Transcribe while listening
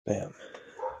Bam.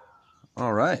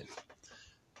 All right.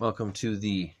 Welcome to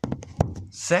the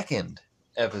second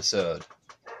episode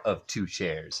of Two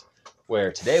Chairs,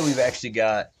 where today we've actually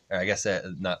got, or I guess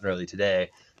not really today,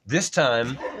 this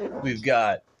time we've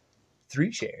got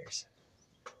 3 chairs.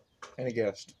 And a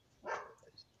guest.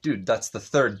 Dude, that's the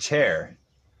third chair.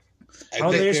 How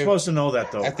are they supposed to know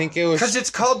that, though? I think it was... Because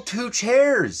it's called 2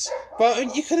 chairs.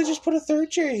 But you could have just put a third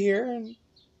chair here and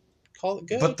call it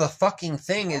good. But the fucking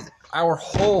thing is, our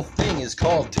whole thing is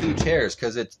called 2 chairs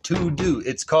because it's 2 dudes.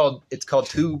 It's called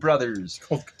 2 brothers.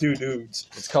 Two dudes.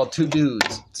 It's called 2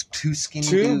 dudes. It's 2 skinny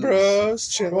Two dudes. bros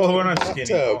chilling Well, we're in not a hot skinny.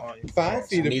 tub, 5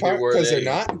 feet Neither apart were because they.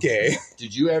 they're not gay.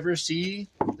 Did you ever see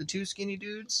the 2 skinny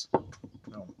dudes?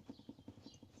 No.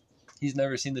 He's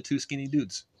never seen the 2 skinny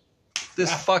dudes.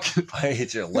 This fucking I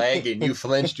hit your leg and you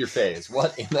flinched your face.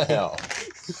 What in the hell?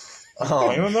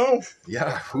 I don't know.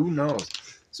 Yeah, who knows?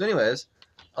 So, anyways,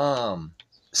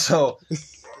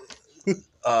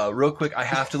 real quick, I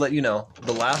have to let you know,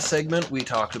 the last segment we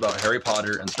talked about Harry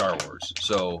Potter and Star Wars.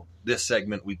 So this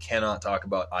segment we cannot talk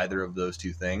about either of those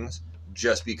 2 things,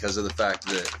 just because of the fact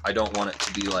that I don't want it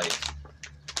to be like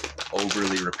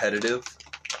overly repetitive.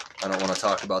 I don't want to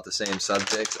talk about the same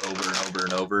subjects over and over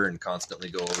and over and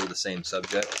constantly go over the same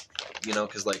subject. You know,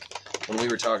 because like when we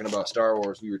were talking about Star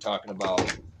Wars, we were talking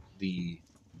about the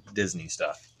Disney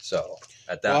stuff. So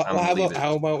at that time,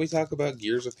 How about we talk about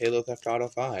Gears of Halo Theft Auto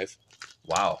 5?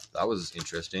 Wow, that was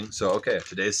interesting. So, okay,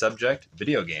 today's subject,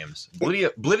 video games.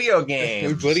 Blivio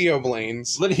games. Video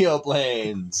blanes. Blivio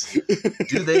planes.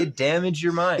 Do they damage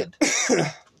your mind?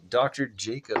 Dr.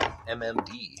 Jacob,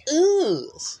 MMD.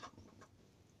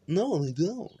 No, they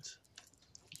don't.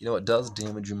 You know what does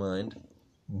damage your mind?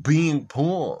 Being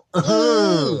poor.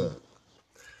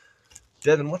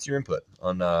 Devin, what's your input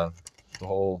on the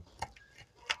whole...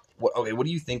 What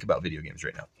do you think about video games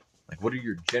right now? Like, what are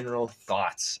your general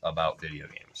thoughts about video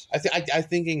games? I'm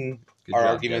thinking our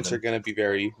arguments Devin. are going to be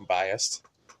very biased.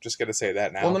 Just going to say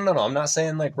that now. Well, no. I'm not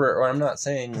saying like we're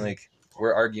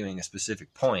arguing a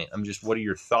specific point. I'm just, what are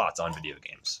your thoughts on video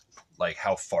games? Like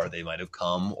how far they might have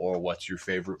come, or what's your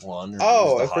favorite one?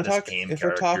 Or If we're talking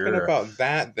about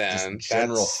that, then just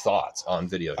general thoughts on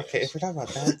video games. Okay, if we're talking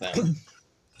about that, then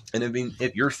And I mean,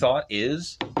 if your thought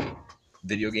is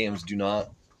video games do not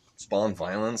spawn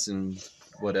violence and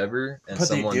whatever, and But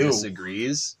they someone do.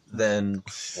 disagrees, then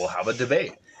we'll have a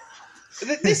debate.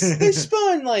 they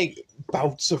spawn like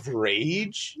bouts of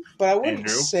rage, but I wouldn't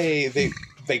Andrew? say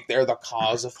they're the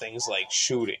cause of things like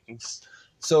shootings.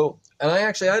 So, and I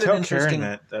had an Tell interesting.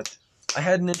 Karen that. I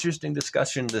had an interesting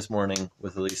discussion this morning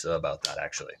with Elisa about that,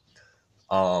 actually,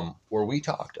 where we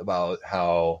talked about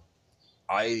how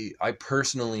I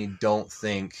personally don't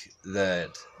think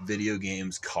that video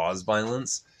games cause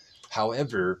violence.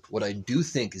 However, what I do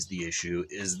think is the issue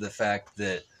is the fact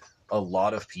that a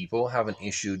lot of people have an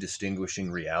issue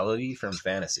distinguishing reality from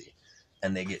fantasy,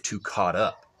 and they get too caught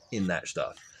up in that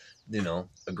stuff. You know,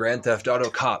 a Grand Theft Auto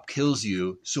cop kills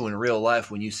you, so in real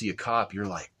life, when you see a cop, you're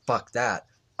like, fuck that,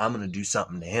 I'm going to do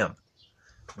something to him.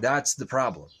 That's the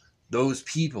problem. Those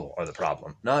people are the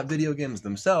problem, not video games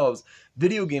themselves.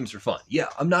 Video games are fun. Yeah,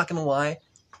 I'm not going to lie.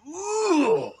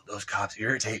 Ooh, those cops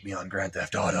irritate me on Grand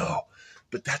Theft Auto.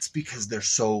 But that's because they're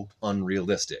so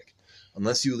unrealistic.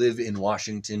 Unless you live in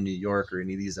Washington, New York, or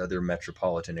any of these other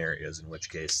metropolitan areas, in which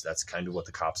case that's kind of what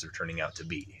the cops are turning out to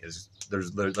be. They're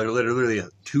literally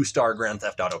 2-star Grand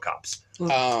Theft Auto cops.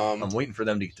 I'm waiting for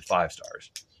them to get to 5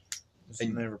 stars. It's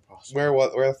never possible.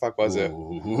 Where the fuck was it?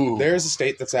 Ooh. There's a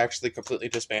state that's actually completely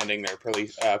disbanding their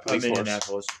police force.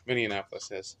 Minneapolis. Minneapolis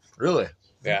is. Really?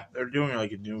 Yeah. They're doing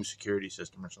like a new security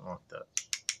system or something like that.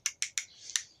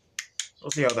 We'll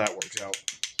see how that works out.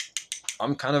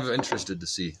 I'm kind of interested to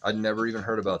see. I'd never even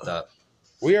heard about that.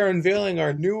 We are unveiling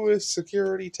our newest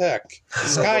security tech,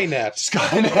 Skynet.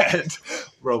 Skynet.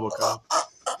 RoboCop.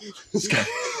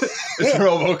 It's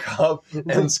RoboCop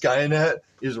and Skynet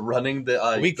is running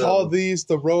the. We call these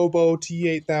the Robo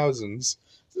T-8000s. This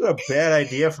is a bad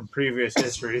idea from previous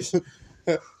histories.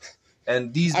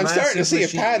 And these. I'm starting to massive see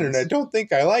machines, a pattern. I don't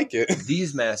think I like it.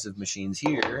 These massive machines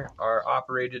here are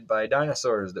operated by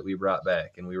dinosaurs that we brought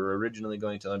back, and we were originally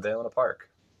going to unveil in a park.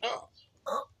 Oh.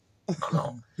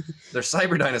 No. They're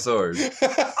cyber dinosaurs.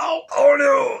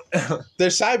 Oh no! They're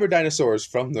cyber dinosaurs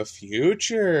from the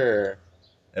future.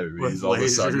 Everybody's With all of a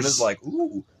sudden lasers. is like,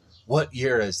 ooh, what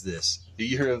year is this? The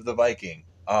year of the Viking.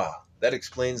 Ah, that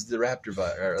explains the raptor,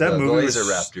 That the movie laser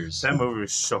was, raptors. That movie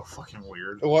was so fucking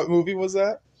weird. What movie was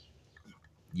that?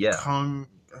 Yeah, Kung,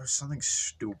 or something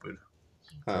stupid.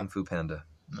 Kung Fu Panda.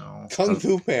 No. Kung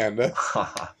Fu Panda.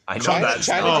 I know China- that.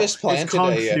 China Oh, just planted it's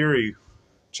Kung a- Fury.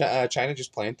 China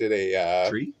just planted a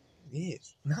tree.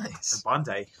 Yes. Nice.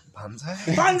 Bonsai. Bonsai?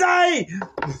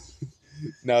 Bonsai!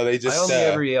 No, they I just only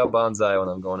ever yell bonsai when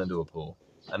I'm going into a pool.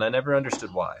 And I never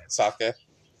understood why. sake.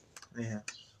 Yeah.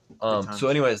 So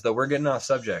anyways, though, we're getting off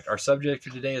subject. Our subject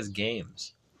for today is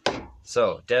games.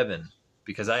 So, Devin,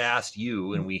 because I asked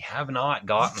you and we have not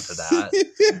gotten to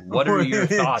that, what are your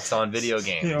thoughts on video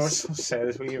games? You know what's so sad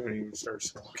is we haven't even started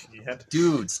smoking yet.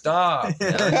 Dude, stop.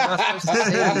 Man. We're not supposed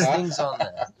to say these things on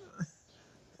that.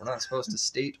 We're not supposed to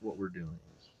state what we're doing,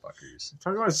 fuckers.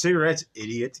 Talk about cigarettes,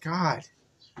 idiot. God.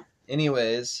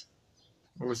 Anyways,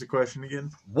 What was the question again?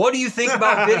 what do you think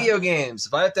about video games?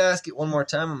 If I have to ask it one more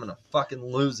time, I'm going to fucking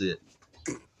lose it.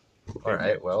 All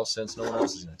right, well, since no one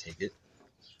else is going to take it.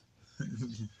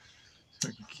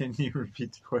 Can you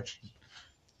repeat the question?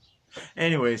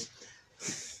 Anyways.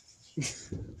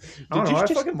 I don't know. I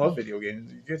fucking love video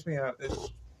games. It gets me out.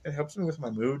 It helps me with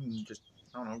my mood and just,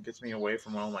 I don't know, gets me away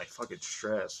from all my fucking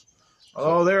stress.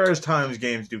 Although there is times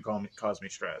games do cause me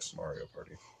stress. Mario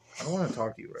Party. I don't want to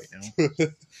talk to you right now.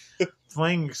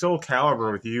 Playing Soul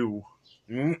Calibur with you.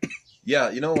 Yeah,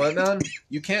 you know what, man?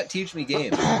 You can't teach me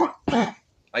games.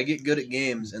 I get good at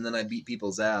games, and then I beat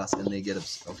people's ass, and they get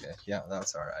upset. Okay, yeah,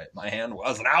 that's all right. My hand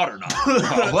wasn't out or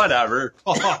not. Whatever.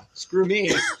 Oh, screw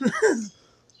me.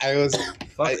 I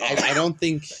don't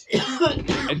think.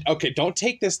 Okay, don't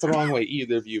take this the wrong way,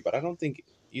 either of you. But I don't think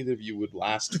either of you would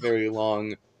last very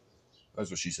long. That's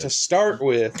what she To said. start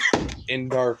with, in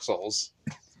Dark Souls.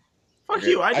 Fuck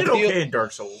you. I did feel- okay in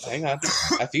Dark Souls. Hang on.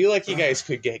 I feel like you guys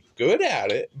could get good at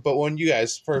it, but when you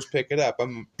guys first pick it up,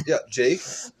 Yeah, Jake,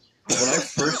 when I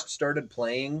first started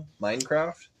playing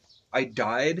Minecraft, I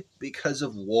died because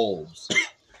of wolves.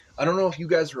 I don't know if you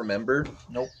guys remember.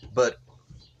 Nope. But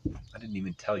I didn't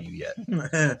even tell you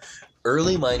yet.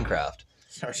 Early Minecraft.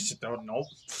 I just don't know.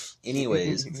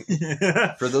 Anyways,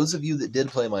 for those of you that did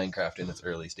play Minecraft in its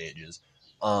early stages,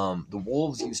 the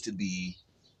wolves used to be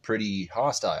pretty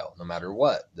hostile no matter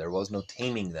what. There was no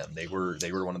taming them. They were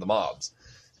one of the mobs.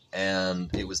 And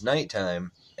it was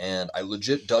nighttime, and I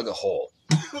legit dug a hole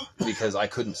because I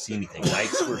couldn't see anything.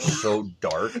 Nights were so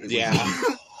dark, it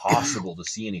was impossible to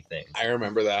see anything. I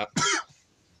remember that.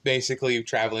 Basically,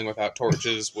 traveling without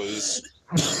torches was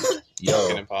fucking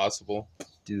Yo, impossible.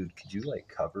 dude, could you like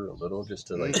cover a little just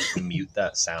to like mute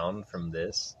that sound from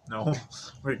this? No. I'm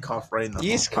going to cough right in the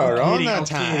It's mouth. Corona I'm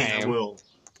kidding, I time. will.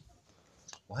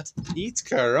 What? It's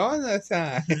Corona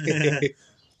time.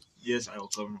 Yes, I will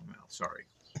cover my mouth. Sorry.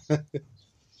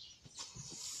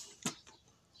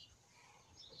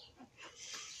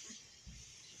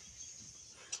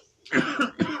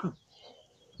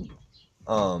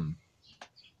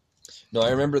 No,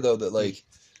 I remember though that like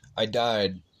I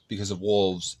died because of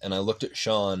wolves, and I looked at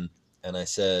Sean and I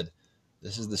said,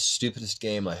 "This is the stupidest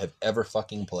game I have ever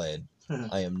fucking played.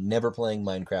 I am never playing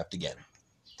Minecraft again."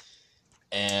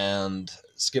 And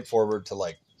skip forward to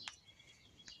like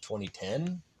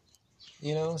 2010,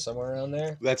 you know, somewhere around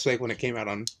there. That's like when it came out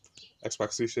on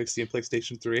Xbox 360 and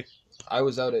PlayStation 3. I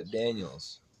was out at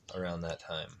Daniels around that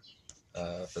time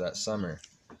for that summer.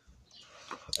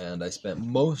 And I spent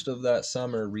most of that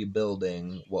summer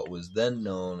rebuilding what was then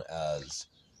known as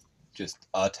just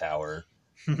a tower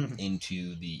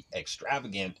into the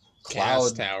extravagant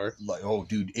Cloud cloud Tower. Like, oh,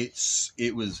 dude,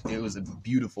 it was a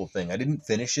beautiful thing. I didn't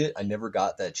finish it. I never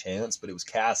got that chance, but it was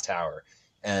Cast Tower,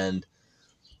 and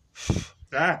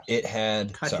it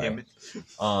had God damn it.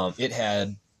 it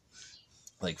had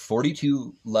like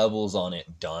 42 levels on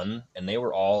it done, and they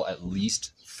were all at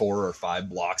least 4 or 5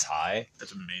 blocks high.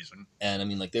 That's amazing. And I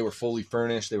mean, like, they were fully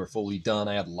furnished, they were fully done.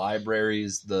 I had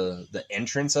libraries. The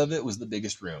entrance of it was the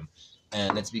biggest room,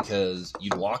 and it's because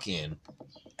you'd walk in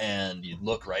and you'd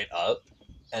look right up,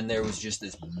 and there was just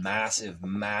this massive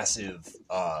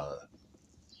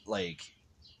like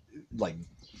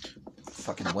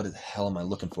fucking, what the hell am I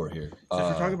looking for here? So if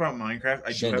we're talking about Minecraft, I do have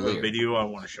a chandelier. video I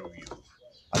want to show you.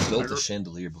 I built a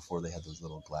chandelier before they had those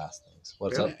little glass things.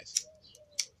 What's Really? up? Nice.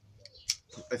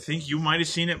 I think you might have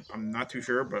seen it. I'm not too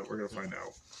sure, but we're going to find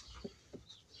out.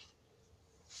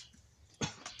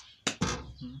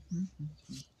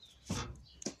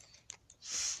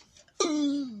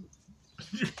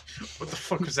 What the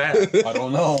fuck was that? I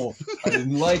don't know. I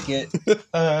didn't like it.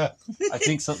 I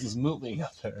think something's moving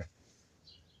up there.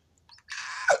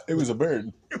 It was a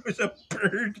bird. It was a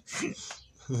bird.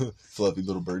 Fluffy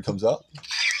little bird comes up.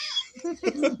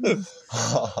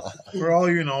 For all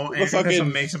you know, Andrew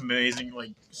fucking- makes amazing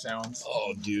like sounds.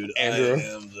 Oh, dude, Andrew.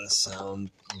 I am the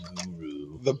sound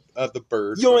guru. The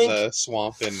bird Yoink. from the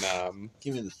swamp in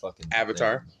Give me the fucking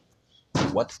Avatar. thing.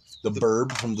 What? The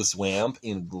burb from the swamp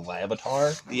in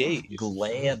Glavatar? Yeah.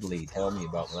 Gladly tell me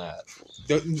about that.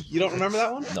 You don't remember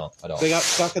that one? No, I don't. They got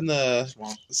stuck in the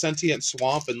Swamp. sentient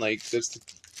swamp, and like there's the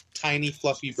tiny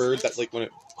fluffy bird that like when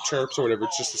it chirps or whatever,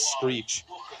 it's just a screech.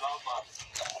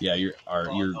 Yeah, your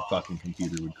fucking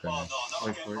computer would crash.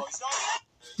 Wait for it.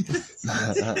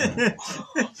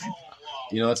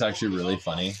 You know what's actually really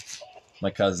funny? My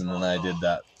cousin and I did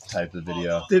that type of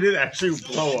video. Did it actually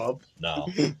blow up? No.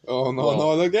 Oh no, Well,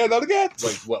 no, not again, not again.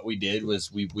 Like what we did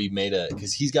was we made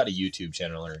because he's got a YouTube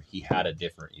channel, or he had a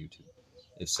different YouTube.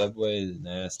 If Subway is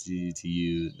nasty to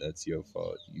you, that's your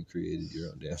fault. You created your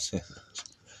own damn sandwich.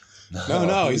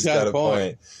 No, he's got a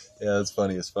point. Yeah, that's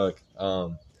funny as fuck.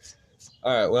 All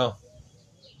right, well,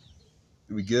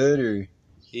 are we good or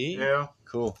Yeah.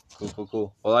 cool?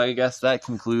 Well, I guess that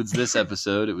concludes this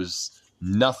episode. It was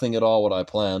nothing at all what I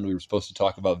planned. We were supposed to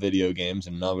talk about video games,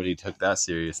 and nobody took that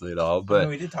seriously at all. But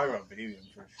we did talk about video games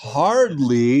for sure.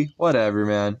 hardly. Whatever,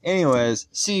 man. Anyways,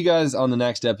 see you guys on the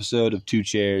next episode of Two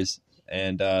Chairs.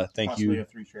 And thank Possibly you. a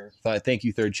 3-chair. Thank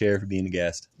you, Third Chair, for being a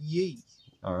guest. Yay.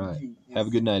 All right. Have a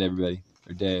good night, everybody.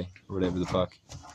 Or day, or whatever the fuck.